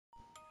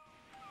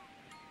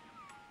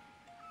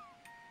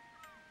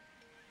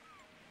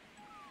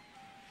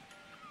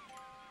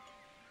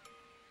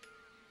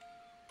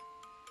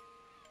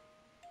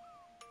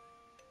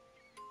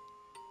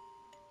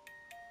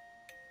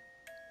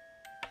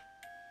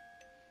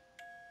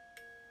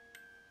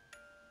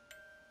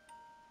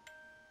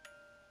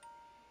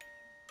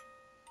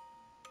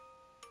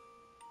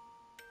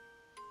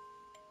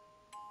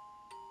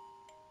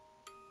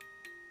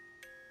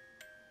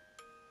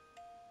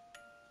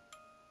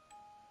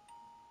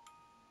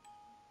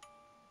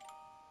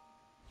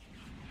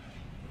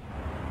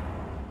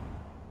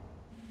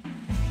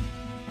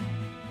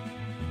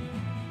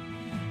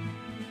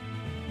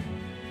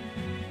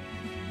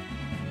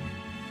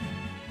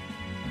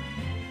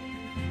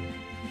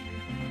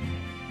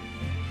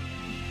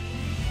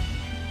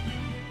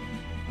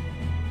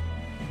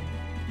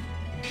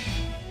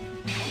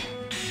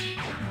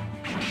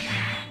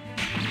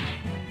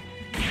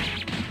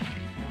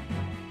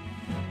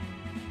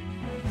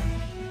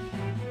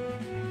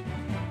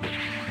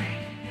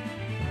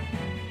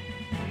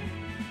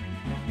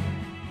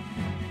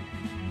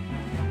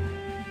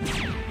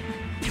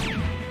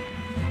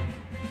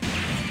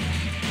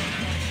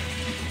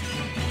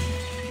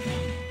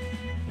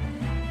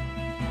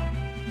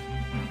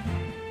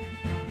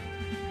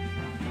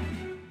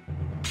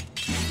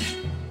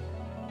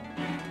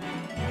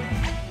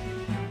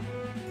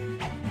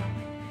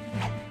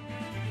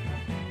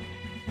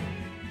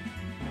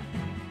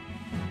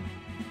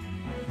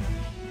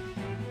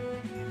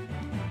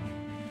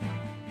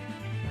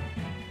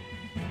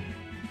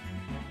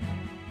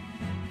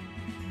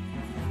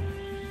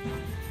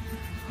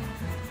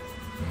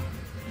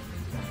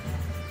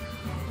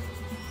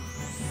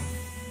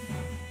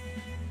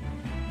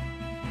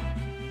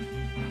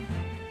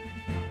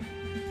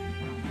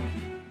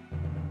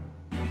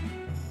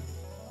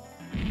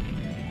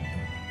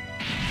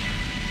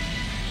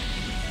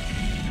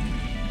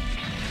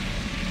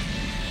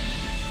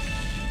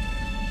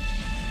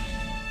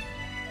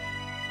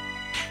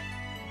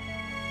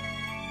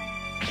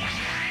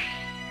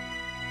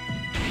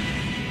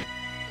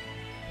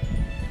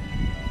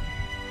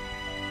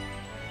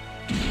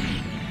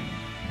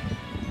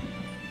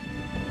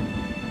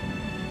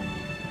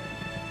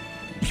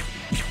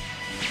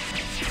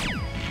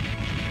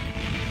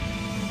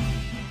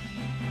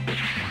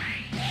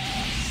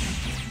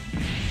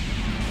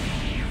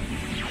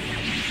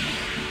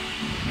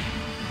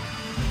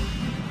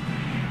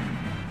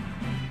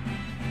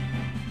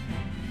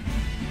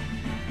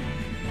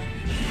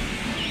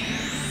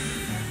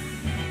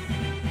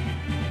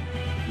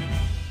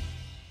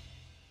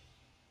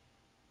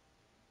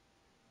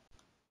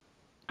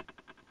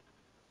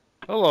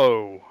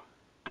Hello.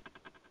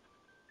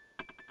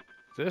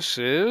 This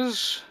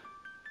is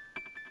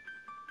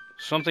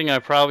something I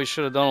probably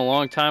should have done a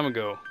long time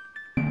ago.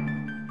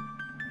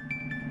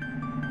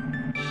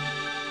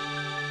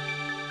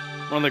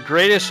 One of the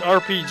greatest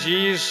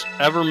RPGs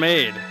ever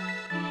made.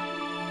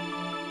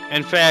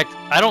 In fact,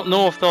 I don't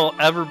know if there'll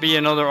ever be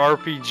another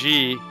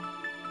RPG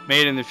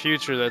made in the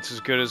future that's as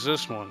good as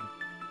this one.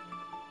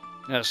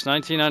 Yes,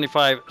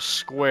 1995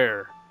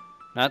 Square.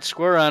 Not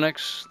Square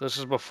Enix. This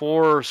is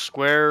before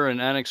Square and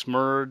Enix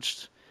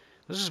merged.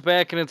 This is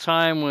back in a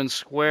time when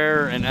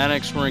Square and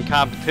Enix were in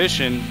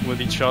competition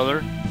with each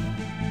other.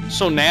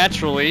 So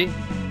naturally,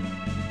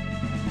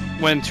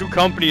 when two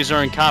companies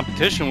are in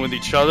competition with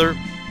each other,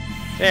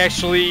 they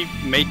actually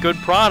make good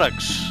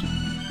products.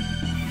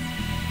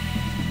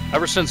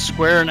 Ever since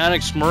Square and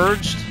Enix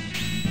merged,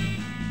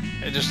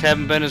 they just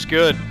haven't been as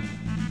good.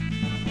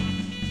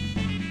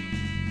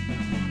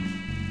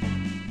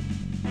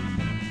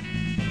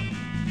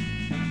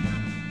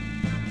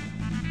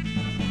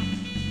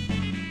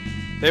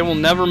 They will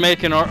never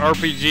make an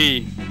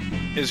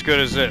RPG as good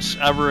as this,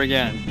 ever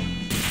again.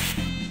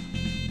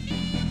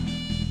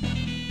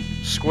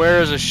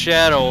 Square is a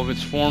shadow of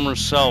its former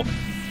self.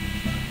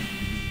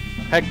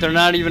 Heck, they're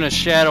not even a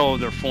shadow of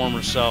their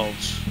former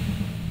selves.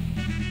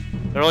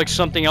 They're like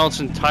something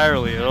else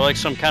entirely. They're like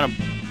some kind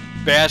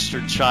of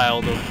bastard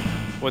child of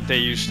what they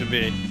used to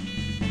be.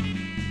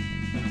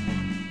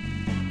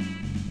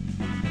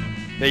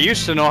 They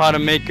used to know how to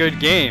make good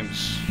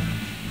games.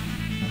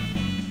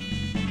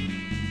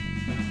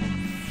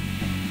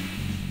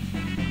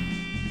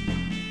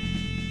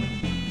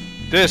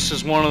 This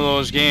is one of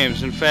those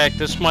games. In fact,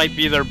 this might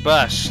be their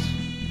best.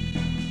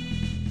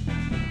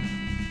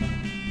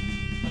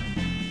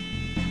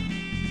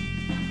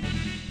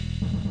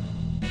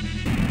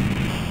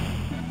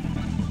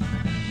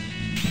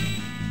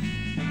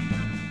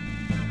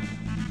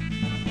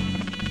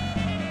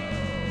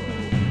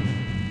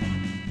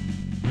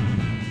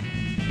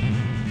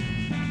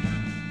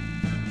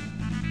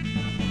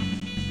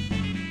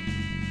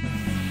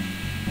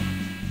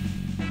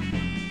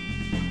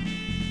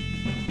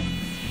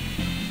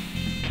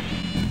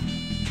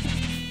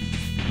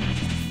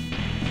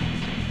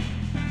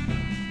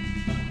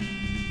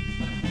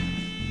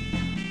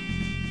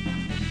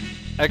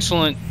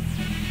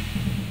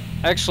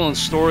 Excellent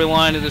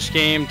storyline of this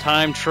game,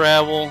 time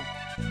travel,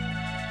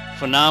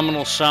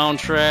 phenomenal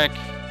soundtrack.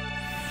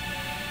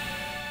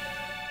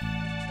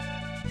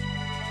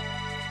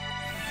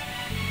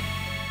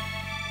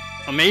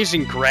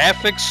 Amazing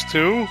graphics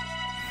too.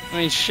 I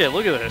mean, shit,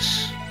 look at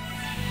this.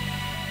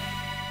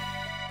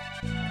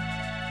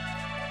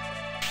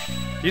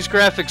 These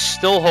graphics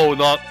still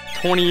hold up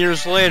 20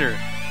 years later.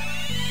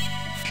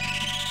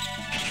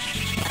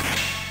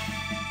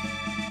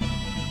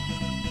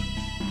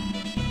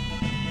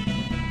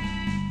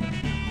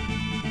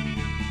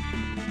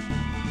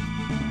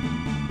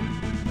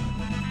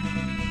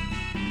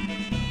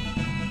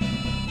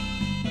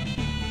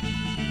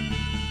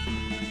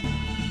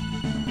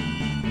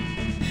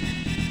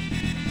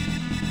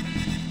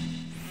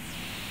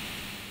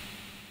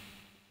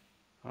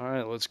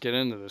 Alright, let's get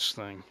into this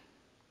thing.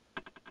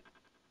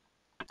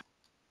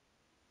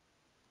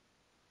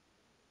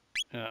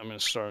 Yeah, I'm going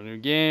to start a new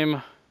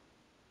game.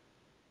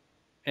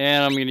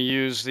 And I'm going to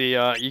use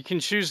the, you can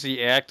choose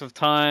the active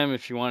time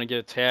if you want to get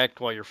attacked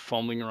while you're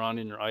fumbling around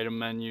in your item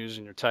menus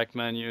and your tech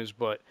menus,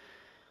 but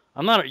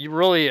I'm not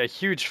really a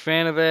huge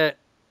fan of that,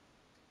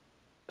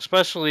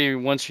 especially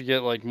once you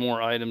get like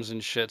more items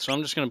and shit, so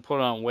I'm just going to put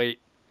it on wait.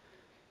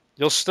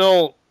 You'll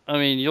still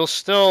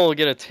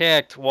get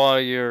attacked while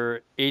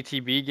your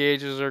ATB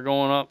gauges are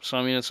going up, so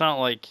I mean, it's not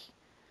like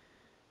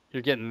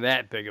you're getting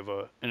that big of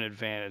an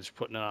advantage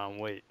putting it on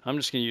wait. I'm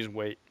just going to use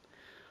wait.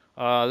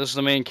 This is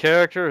the main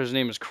character. His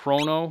name is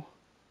Chrono.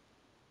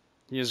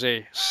 He is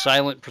a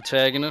silent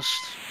protagonist.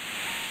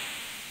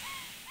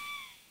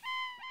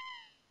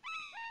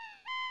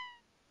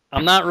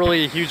 I'm not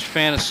really a huge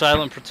fan of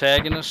silent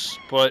protagonists,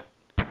 but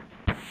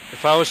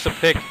if I was to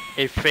pick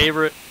a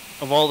favorite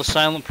of all the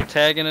silent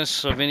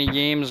protagonists of any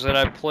games that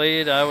I've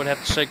played, I would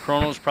have to say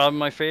Chrono is probably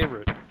my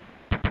favorite.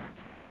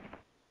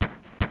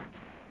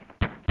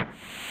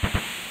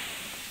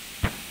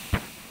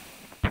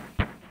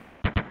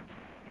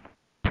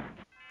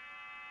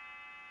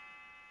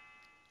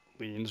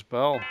 Lean's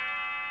Bell.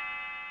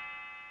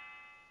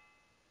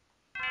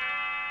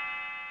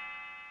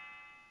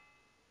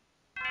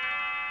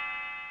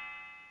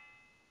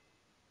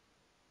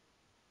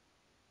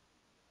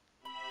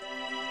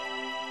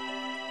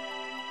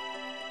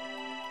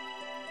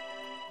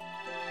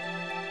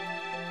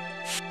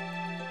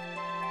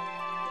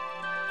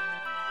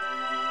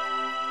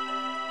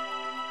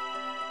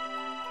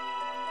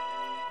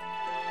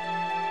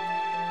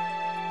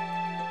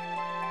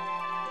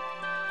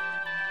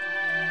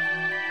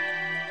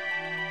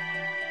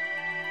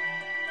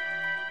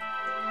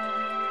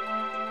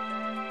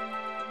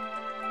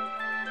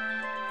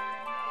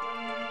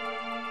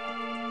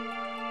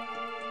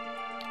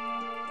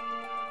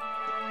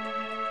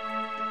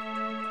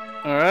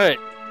 Alright.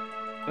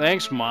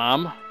 Thanks,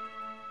 Mom.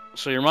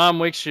 So your mom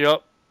wakes you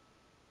up,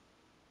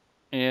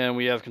 and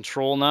we have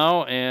control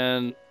now.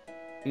 And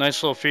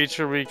nice little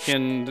feature we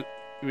can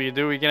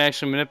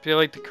actually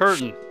manipulate the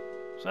curtain.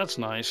 So that's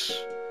nice.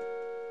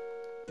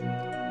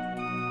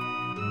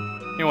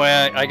 Anyway,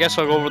 I guess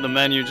I'll go over the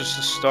menu just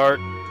to start.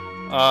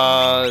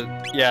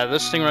 Yeah,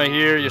 this thing right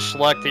here, you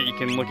select it, you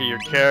can look at your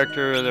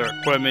character, their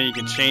equipment, you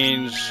can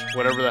change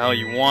whatever the hell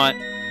you want.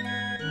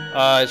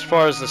 As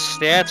far as the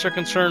stats are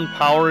concerned,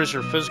 power is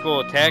your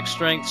physical attack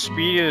strength,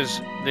 speed is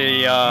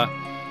the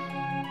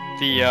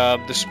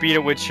speed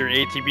at which your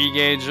ATB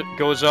gauge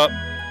goes up.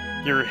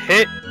 Your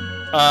hit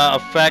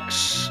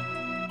affects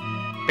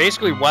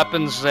basically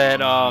weapons that,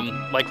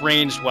 like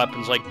ranged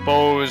weapons, like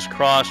bows,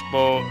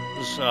 crossbows,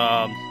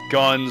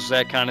 guns,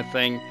 that kind of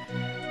thing.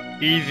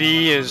 EV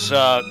is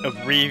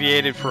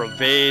abbreviated for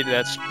evade.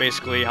 That's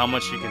basically how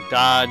much you can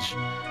dodge.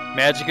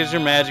 Magic is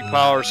your magic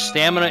power.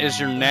 Stamina is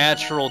your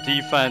natural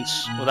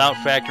defense without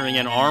factoring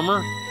in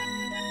armor.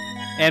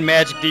 And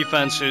magic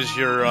defense is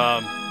your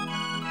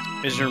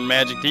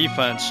magic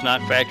defense,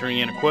 not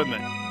factoring in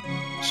equipment.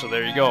 So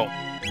there you go.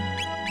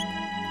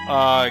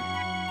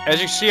 As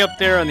you see up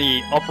there in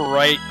the upper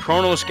right,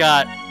 Chrono's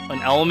got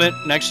an element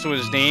next to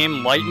his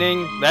name,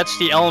 lightning. That's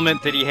the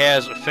element that he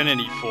has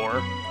affinity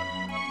for.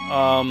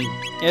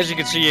 As you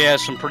can see, he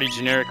has some pretty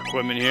generic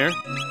equipment here.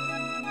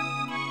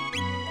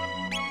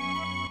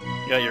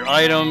 You got your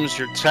items,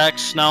 your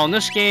techs. Now in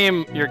this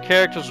game, your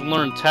characters will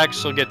learn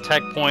techs. They'll get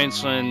tech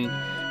points, and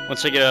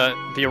once they get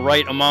the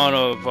right amount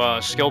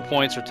of skill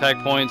points or tech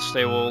points,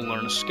 they will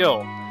learn a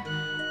skill.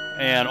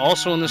 And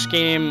also in this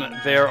game,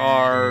 there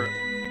are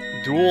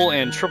dual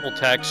and triple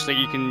techs that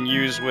you can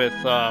use with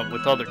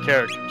other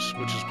characters,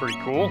 which is pretty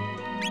cool.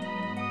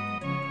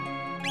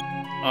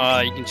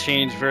 You can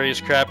change various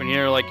crap in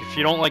here. Like if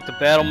you don't like the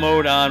battle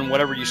mode on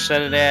whatever you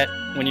set it at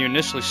when you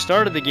initially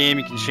started the game,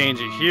 you can change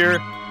it here.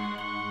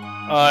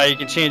 You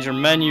can change your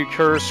menu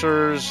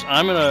cursors.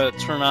 I'm gonna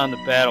turn on the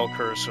battle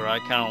cursor. I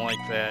kind of like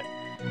that.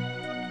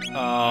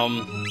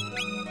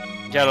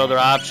 Got other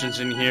options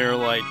in here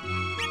like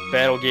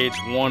battle gauge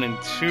 1 and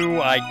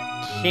 2. I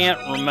can't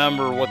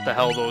remember what the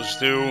hell those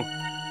do.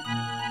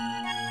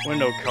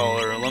 Window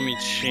color. Let me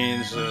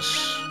change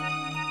this.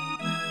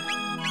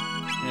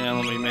 Yeah,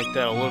 let me make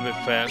that a little bit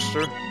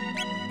faster.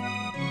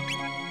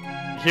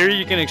 Here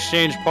you can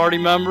exchange party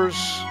members,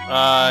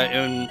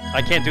 and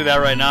I can't do that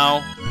right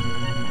now,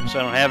 so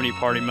I don't have any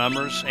party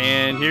members.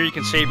 And here you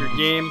can save your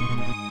game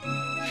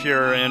if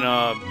you're in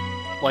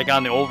like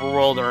on the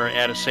overworld or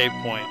at a save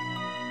point.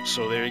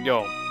 So there you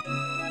go.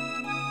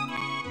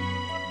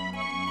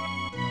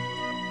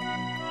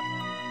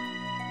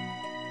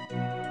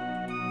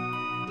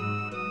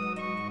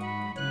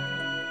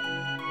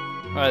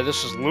 Alright,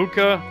 this is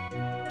Luca.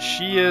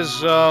 She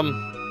is an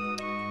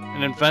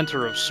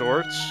inventor of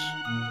sorts.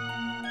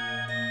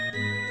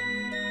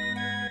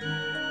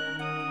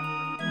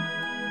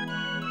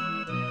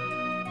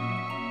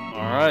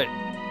 Alright.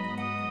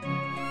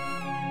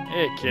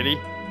 Hey, kitty.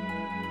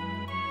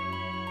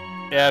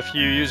 Yeah, if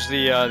you use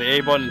the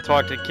A button to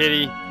talk to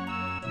Kitty,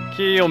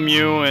 Kitty will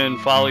mew and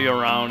follow you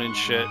around and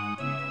shit.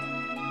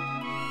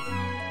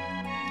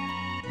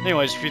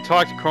 Anyways, if you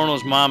talk to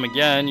Chrono's mom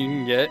again, you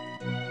can get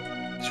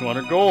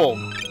 200 gold.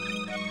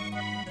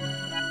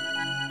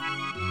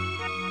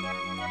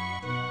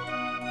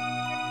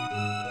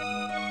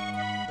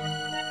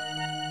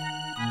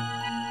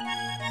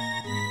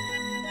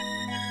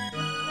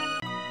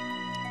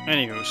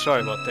 Anywho,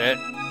 sorry about that.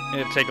 I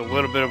had to take a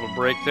little bit of a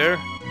break there.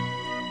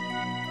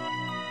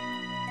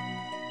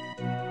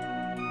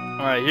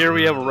 Alright, here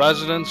we have a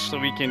residence that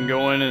we can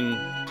go in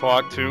and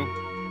talk to.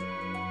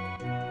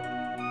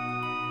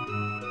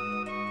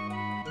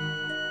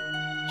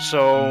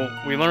 So,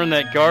 we learned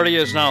that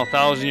Guardia is now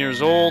 1,000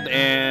 years old,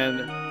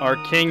 and our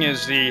king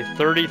is the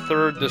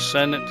 33rd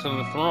descendant to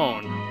the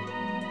throne.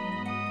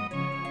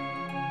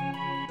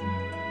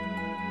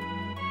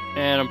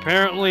 And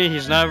apparently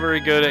he's not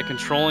very good at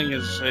controlling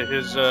his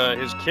kids.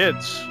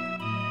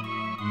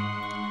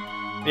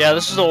 Yeah,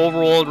 this is the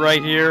overworld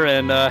right here,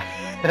 and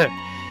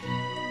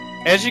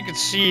as you can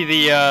see,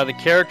 the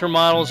character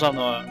models on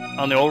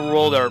the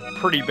overworld are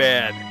pretty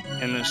bad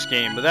in this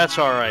game, but that's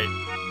all right.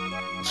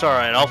 It's all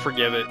right. I'll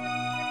forgive it.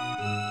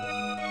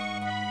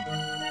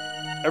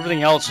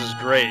 Everything else is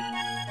great.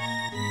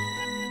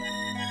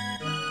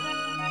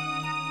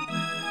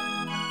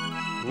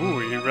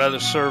 Ooh, you'd rather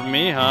serve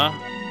me, huh?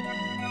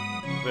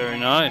 Very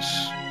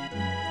nice.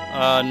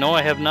 No,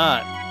 I have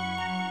not.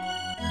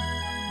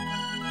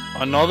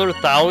 Another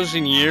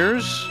 1,000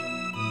 years?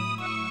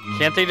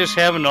 Can't they just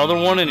have another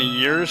one in a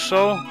year or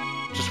so?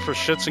 Just for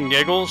shits and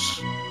giggles?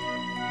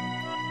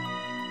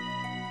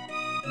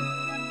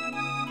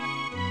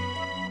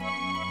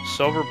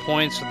 Silver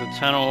points at the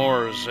Ten of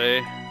Horrors,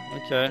 eh?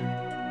 Okay.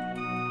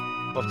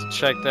 We'll have to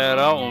check that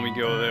out when we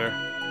go there.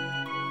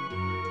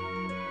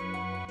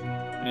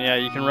 And yeah,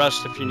 you can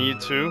rest if you need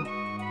to.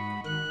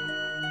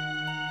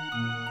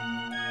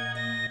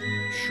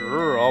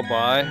 Sure, I'll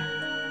buy.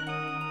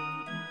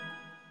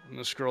 And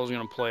this girl's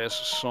gonna play us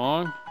a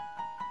song.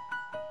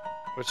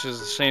 which is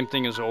the same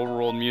thing as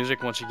overworld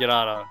music once you get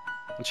out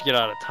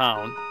of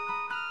town.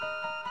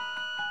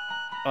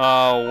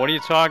 What are you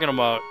talking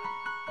about?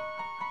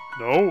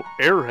 No,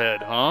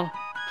 airhead, huh?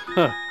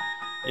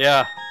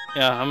 Yeah,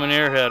 I'm an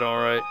airhead,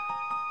 alright.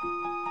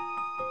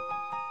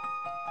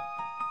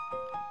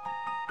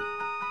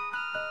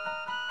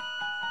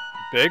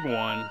 Big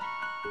one?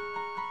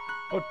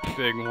 What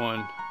big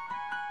one?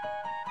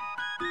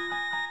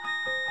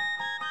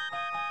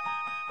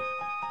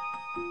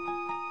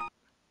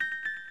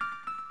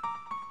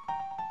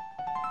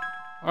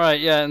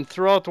 Alright, yeah, and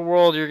throughout the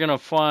world you're gonna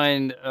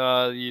find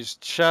these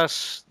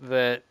chests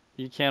that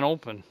you can't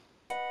open.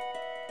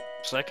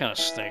 So that kind of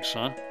stinks,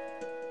 huh?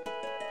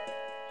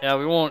 Yeah,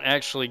 we won't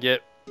actually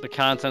get the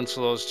contents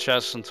of those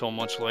chests until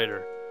much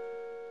later.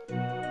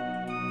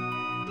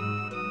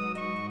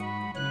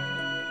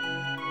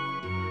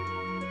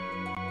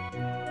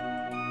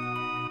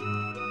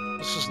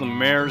 This is the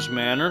Mayor's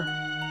Manor.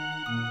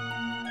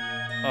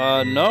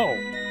 No.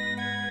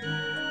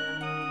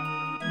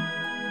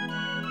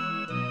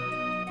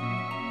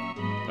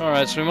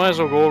 Alright, so we might as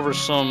well go over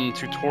some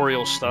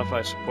tutorial stuff,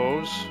 I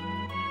suppose.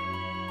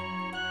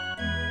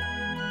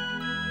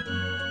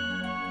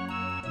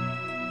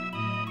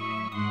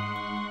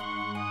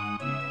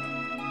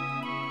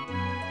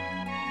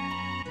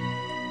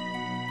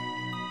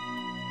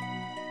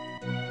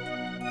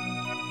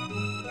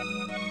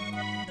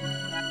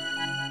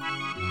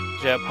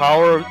 Yeah,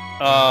 power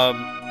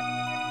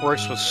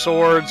works with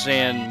swords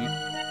and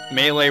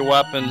melee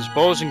weapons.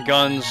 Bows and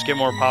guns get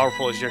more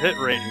powerful as your hit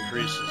rate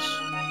increases.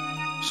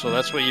 So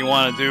that's what you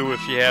want to do if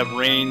you have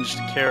ranged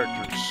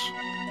characters.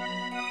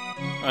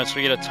 Alright, so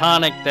we get a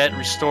tonic that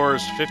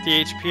restores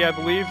 50 HP, I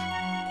believe.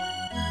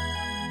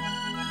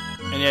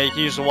 And yeah, you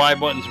can use the Y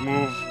button to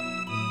move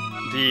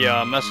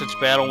the message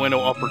battle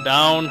window up or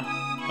down.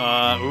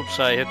 Oops,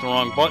 I hit the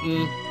wrong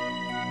button.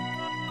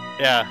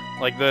 Yeah,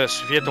 like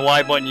this. If you hit the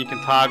Y button, you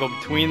can toggle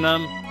between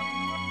them.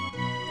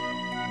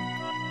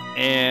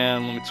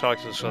 And let me talk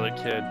to this other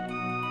kid.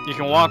 You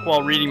can walk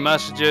while reading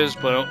messages,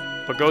 but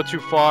go too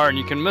far and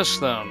you can miss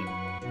them.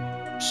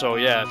 So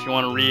yeah, if you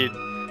want to read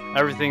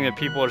everything that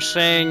people are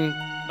saying,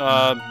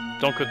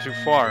 don't go too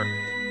far.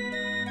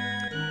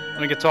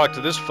 Let me go talk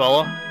to this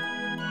fella.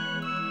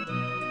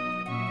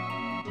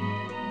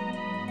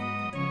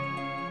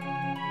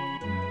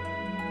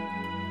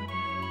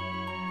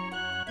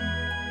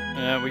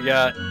 And we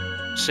got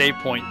save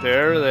point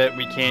there that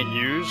we can't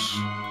use.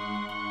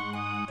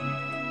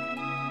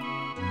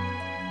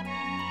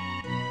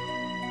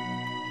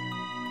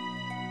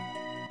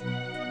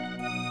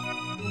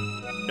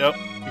 Yep,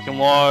 you can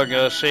log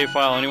a save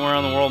file anywhere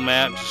on the world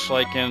map, just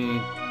like in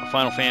a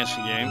Final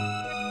Fantasy game.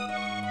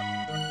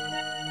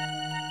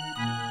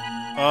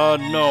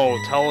 No,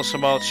 tell us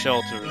about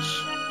shelters.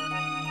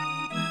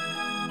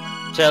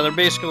 So yeah, they're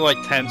basically like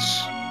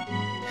tents,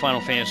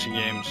 Final Fantasy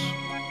games.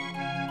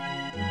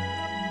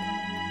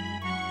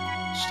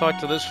 Let's talk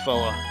to this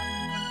fella.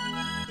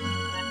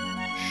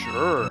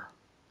 Sure.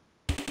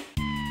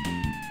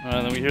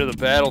 And then we hear the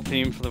battle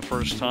theme for the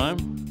first time.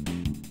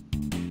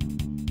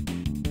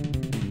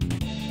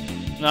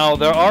 Now,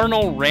 there are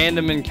no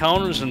random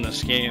encounters in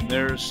this game.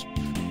 There's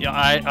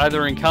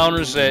either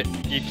encounters that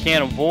you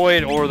can't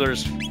avoid, or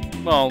there's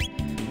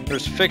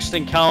fixed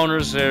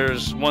encounters,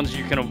 there's ones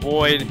you can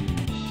avoid,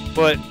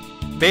 but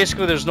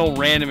basically there's no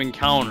random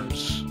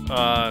encounters.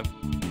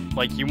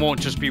 Like, you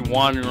won't just be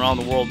wandering around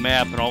the world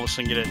map and all of a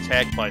sudden get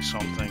attacked by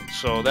something.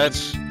 So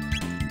that's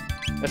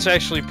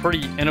actually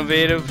pretty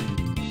innovative,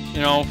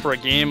 you know, for a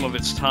game of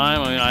its time.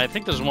 I mean, I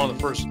think this is one of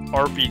the first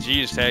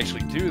RPGs to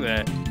actually do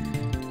that,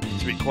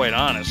 to be quite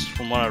honest,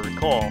 from what I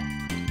recall.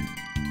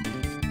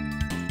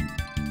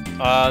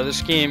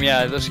 This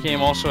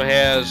game also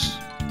has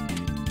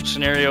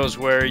scenarios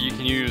where you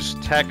can use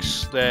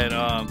text that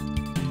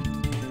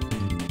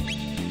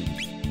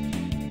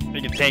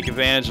you can take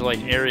advantage of,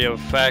 like area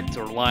effect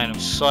or line of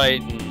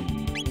sight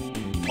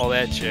and all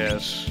that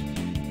jazz.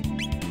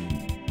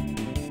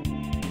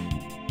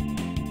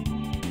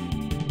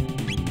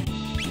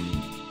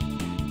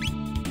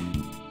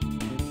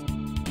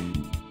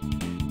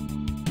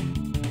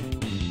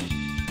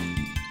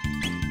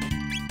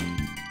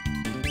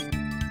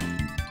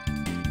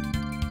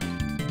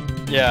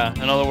 Yeah,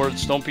 in other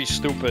words, don't be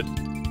stupid.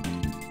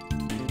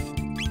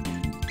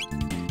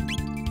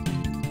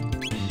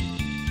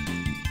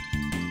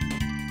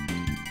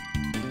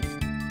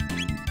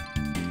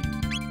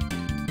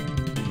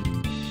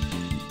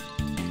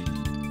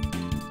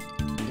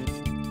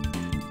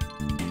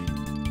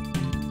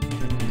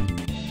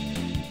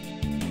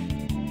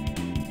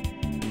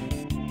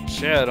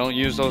 So yeah, don't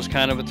use those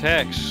kind of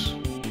attacks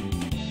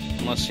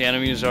unless the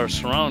enemies are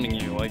surrounding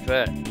you like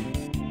that.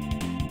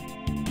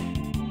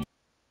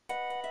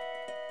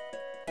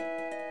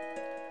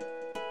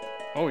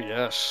 Oh,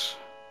 yes.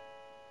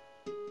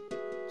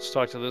 Let's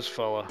talk to this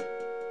fella.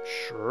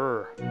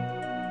 Sure.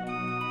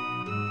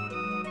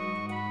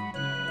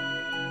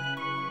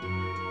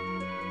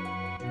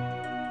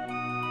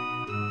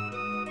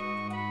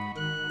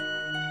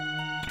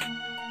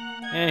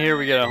 And here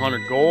we get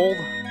 100 gold.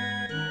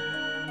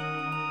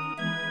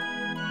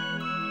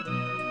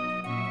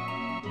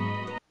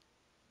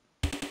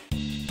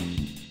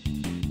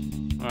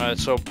 Alright,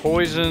 so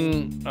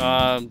poison,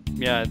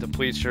 yeah, it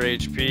depletes your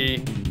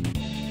HP.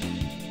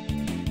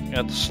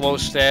 Got the slow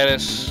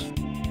status,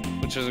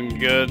 which isn't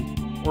good.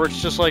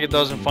 Works just like it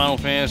does in Final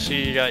Fantasy.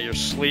 You got your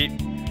sleep.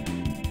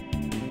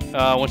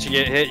 Once you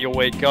get hit, you'll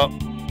wake up.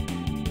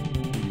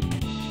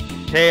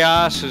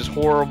 Chaos is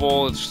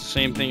horrible. It's the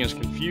same thing as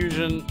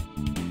confusion.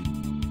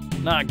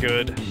 Not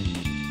good.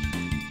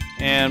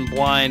 And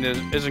blind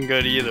isn't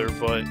good either,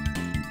 but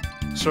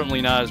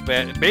certainly not as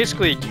bad.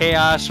 Basically,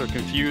 chaos or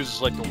confused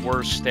is like the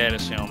worst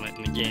status ailment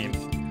in the game.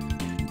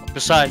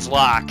 Besides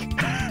lock.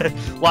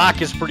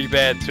 Lock is pretty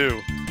bad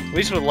too. At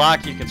least with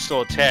lock you can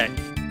still attack.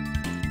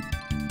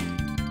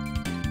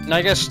 And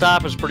I guess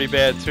stop is pretty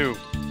bad too.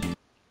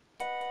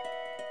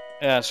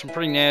 Yeah, some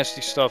pretty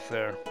nasty stuff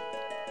there.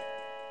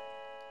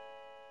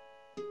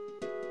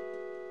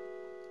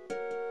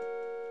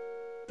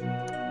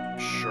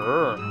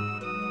 Sure.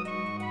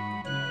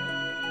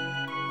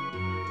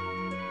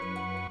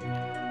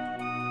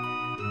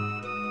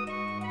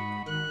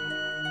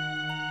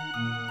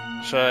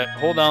 So I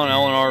hold down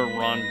L and R to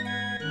run.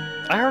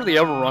 I hardly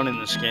ever run in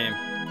this game.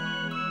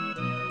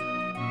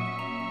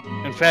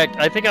 In fact,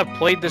 I think I've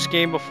played this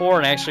game before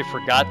and actually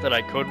forgot that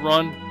I could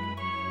run.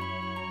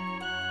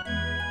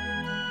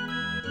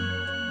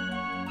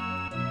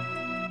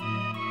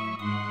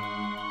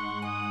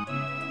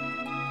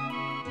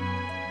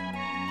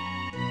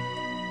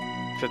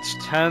 If it's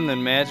 10,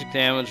 then magic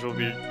damage will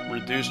be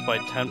reduced by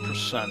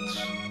 10%.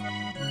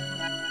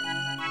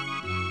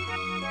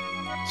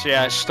 So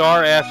yeah,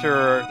 star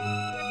after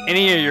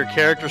any of your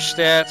character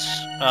stats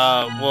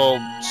will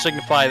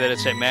signify that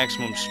it's at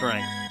maximum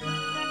strength.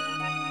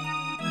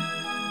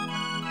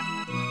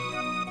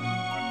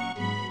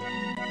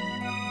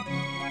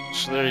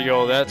 So there you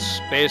go, that's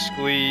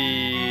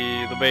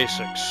basically the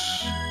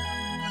basics.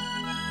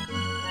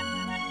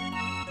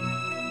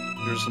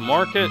 Here's the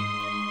market.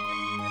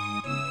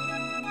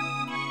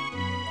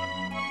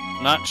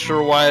 Not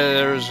sure why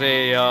there's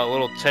a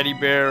little teddy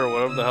bear or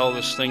whatever the hell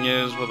this thing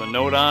is with a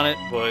note on it,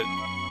 but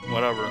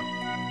whatever.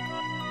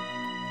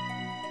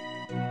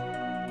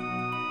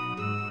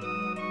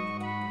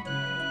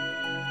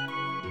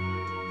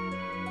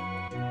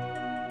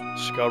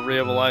 Discovery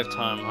of a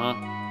lifetime, huh?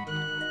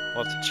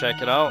 We'll have to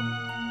check it out.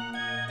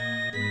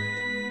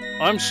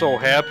 I'm so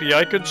happy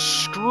I could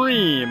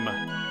scream!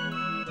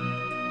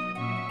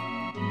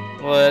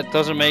 Well, that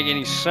doesn't make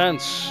any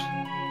sense.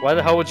 Why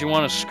the hell would you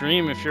want to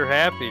scream if you're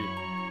happy?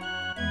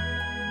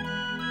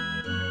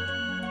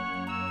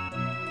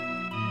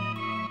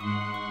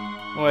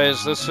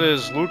 Anyways, this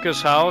is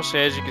Luca's house.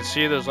 As you can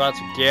see, there's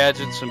lots of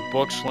gadgets and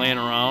books laying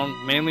around,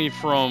 mainly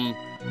from,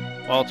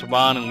 well,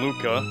 Taban and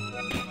Luca.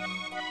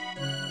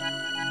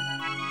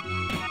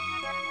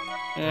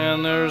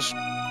 And there's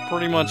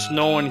pretty much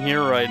no one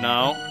here right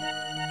now.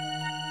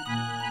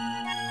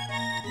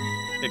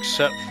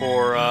 Except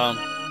for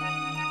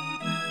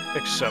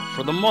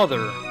the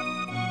mother.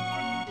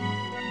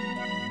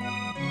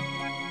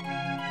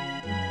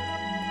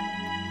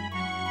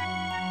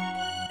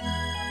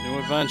 New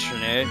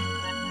invention, eh?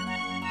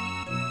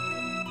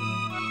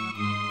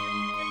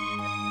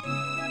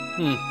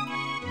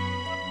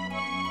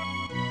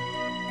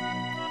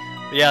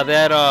 Yeah,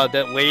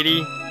 that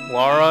lady,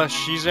 Lara,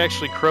 she's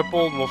actually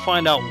crippled. We'll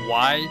find out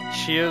why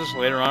she is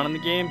later on in the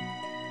game.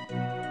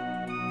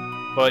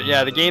 But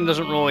yeah, the game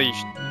doesn't really,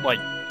 like,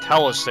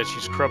 tell us that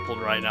she's crippled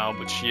right now,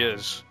 but she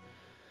is.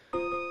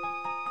 But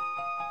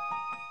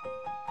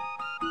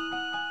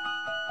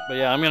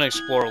yeah, I'm gonna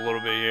explore a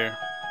little bit here.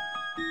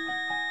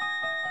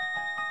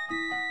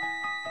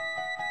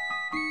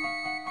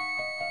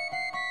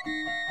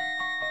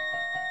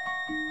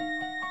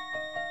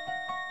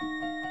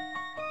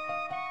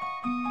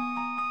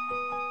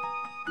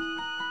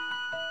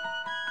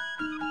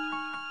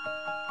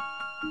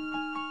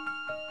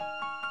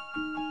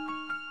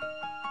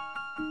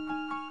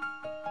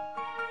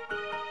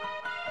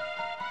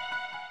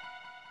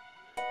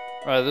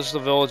 Alright, this is the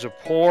village of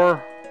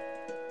Poor.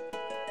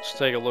 Let's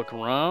take a look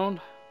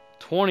around.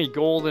 20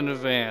 gold in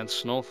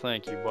advance. No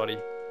thank you, buddy.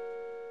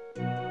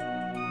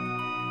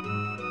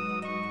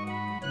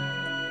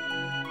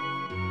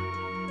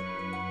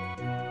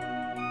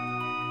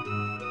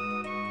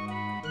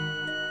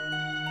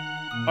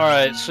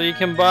 Alright, so you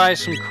can buy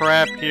some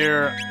crap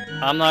here.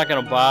 I'm not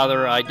gonna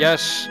bother. I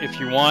guess if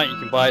you want, you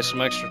can buy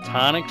some extra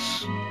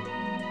tonics.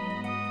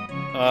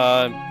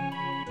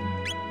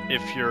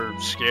 If you're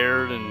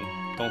scared and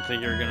don't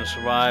think you're gonna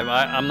survive.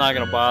 I'm not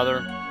gonna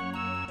bother.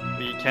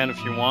 But you can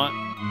if you want.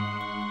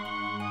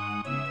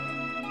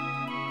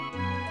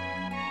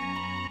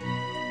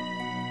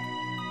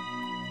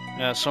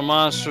 Yeah, some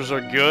monsters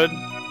are good.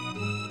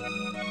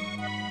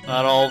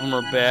 Not all of them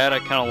are bad. I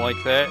kind of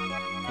like that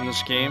in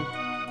this game.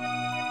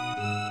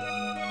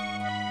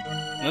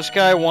 And this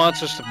guy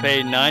wants us to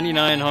pay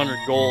 9,900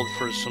 gold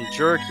for some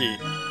jerky.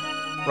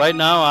 Right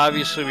now,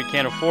 obviously, we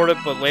can't afford it,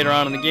 but later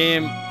on in the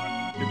game,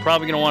 you're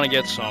probably going to want to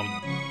get some.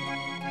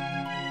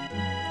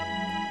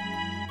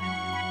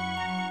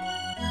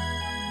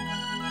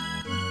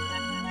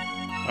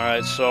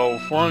 Alright, so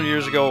 400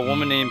 years ago, a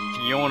woman named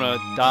Fiona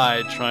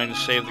died trying to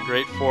save the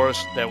great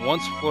forest that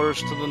once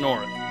flourished to the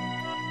north.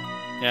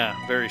 Yeah,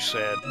 very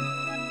sad.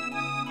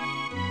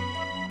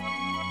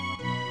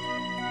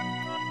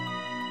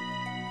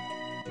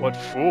 What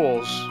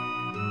fools?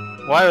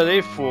 Why are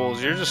they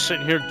fools? You're just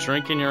sitting here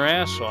drinking your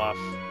ass off.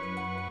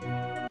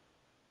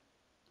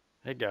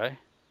 Hey, guy.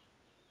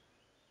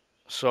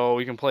 So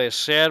we can play a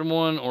sad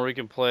one, or we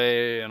can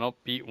play an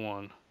upbeat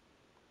one.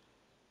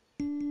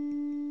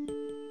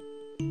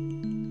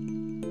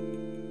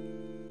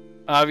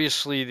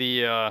 Obviously,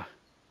 the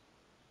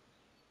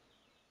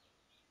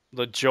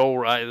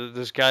Joe,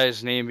 this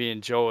guy's name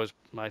being Joe is,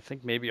 I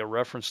think, maybe a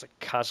reference to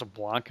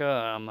Casablanca.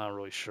 I'm not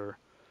really sure.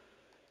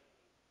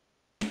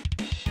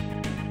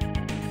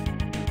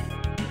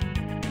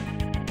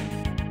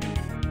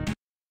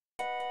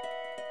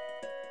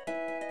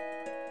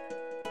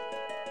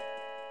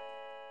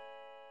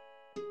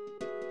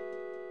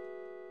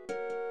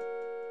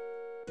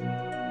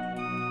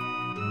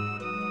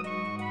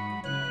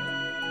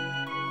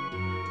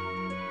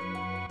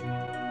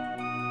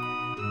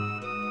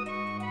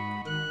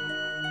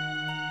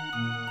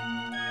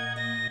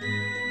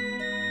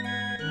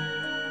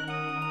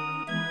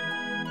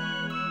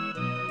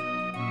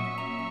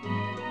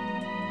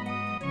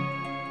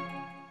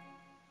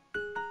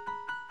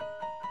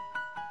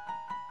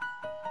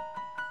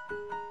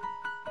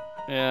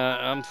 Yeah,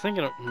 I'm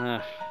thinking of...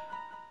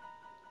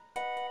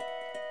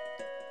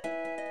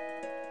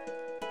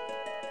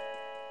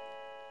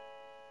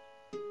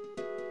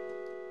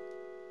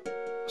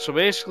 So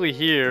basically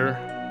here...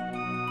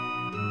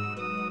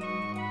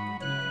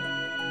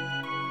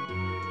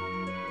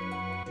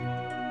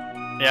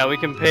 Yeah, we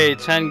can pay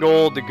 10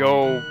 gold to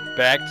go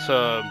back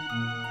to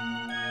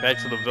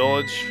the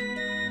village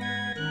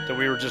that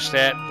we were just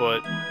at,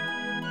 but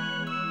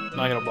I'm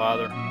not gonna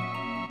bother.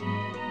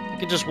 You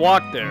can just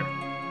walk there.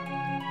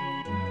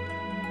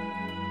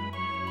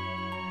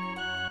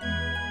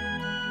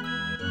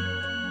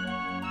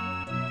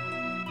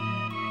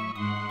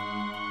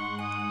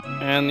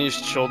 And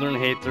these children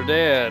hate their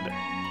dad.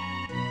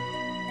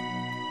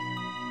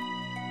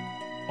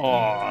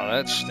 Aw,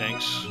 that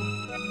stinks.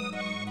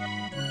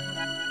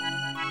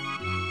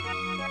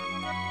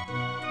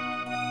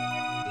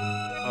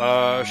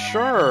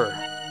 Sure.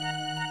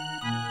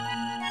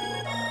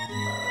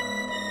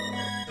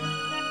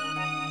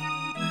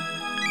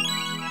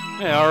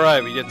 Yeah,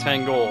 alright, we get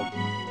 10 gold.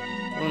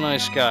 What a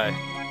nice guy.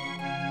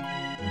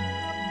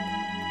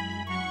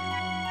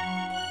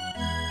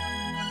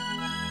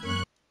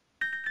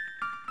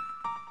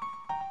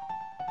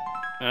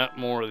 Yeah,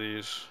 more of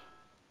these.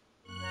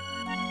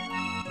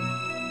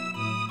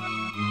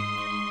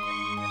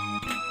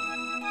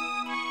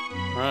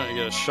 Alright, you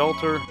get a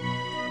shelter.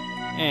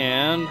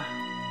 And...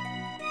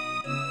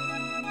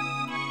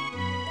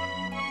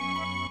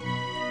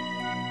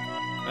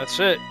 that's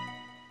it.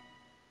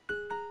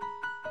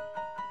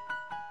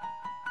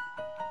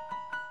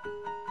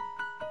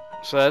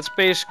 So that's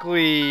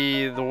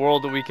basically the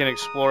world that we can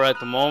explore at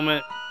the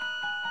moment.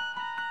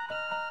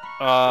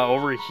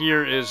 Over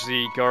here is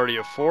the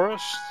Guardia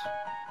Forest.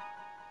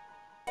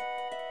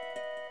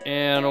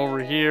 And over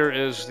here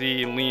is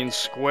the Lean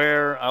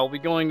Square. I'll be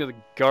going to the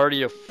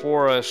Guardia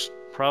Forest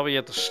probably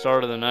at the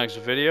start of the next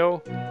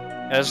video.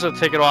 This is a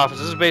ticket office.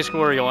 This is basically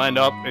where you'll end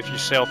up if you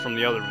sail from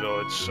the other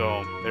village.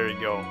 So, there you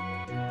go.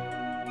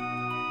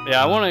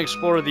 Yeah, I want to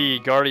explore the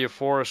Guardia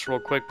Forest real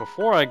quick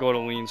before I go to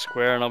Lean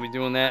Square, and I'll be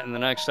doing that in the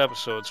next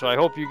episode. So I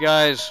hope you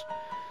guys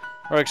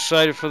are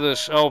excited for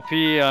this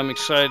LP. I'm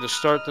excited to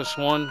start this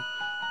one.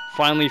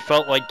 Finally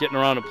felt like getting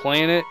around to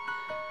playing it.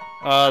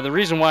 The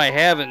reason why I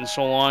haven't in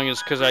so long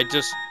is because I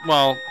just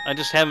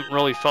haven't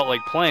really felt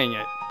like playing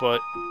it.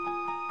 But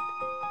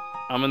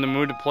I'm in the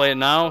mood to play it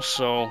now,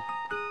 so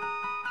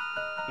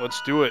let's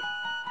do it.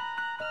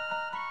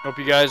 Hope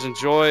you guys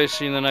enjoy.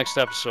 See you in the next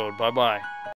episode. Bye-bye.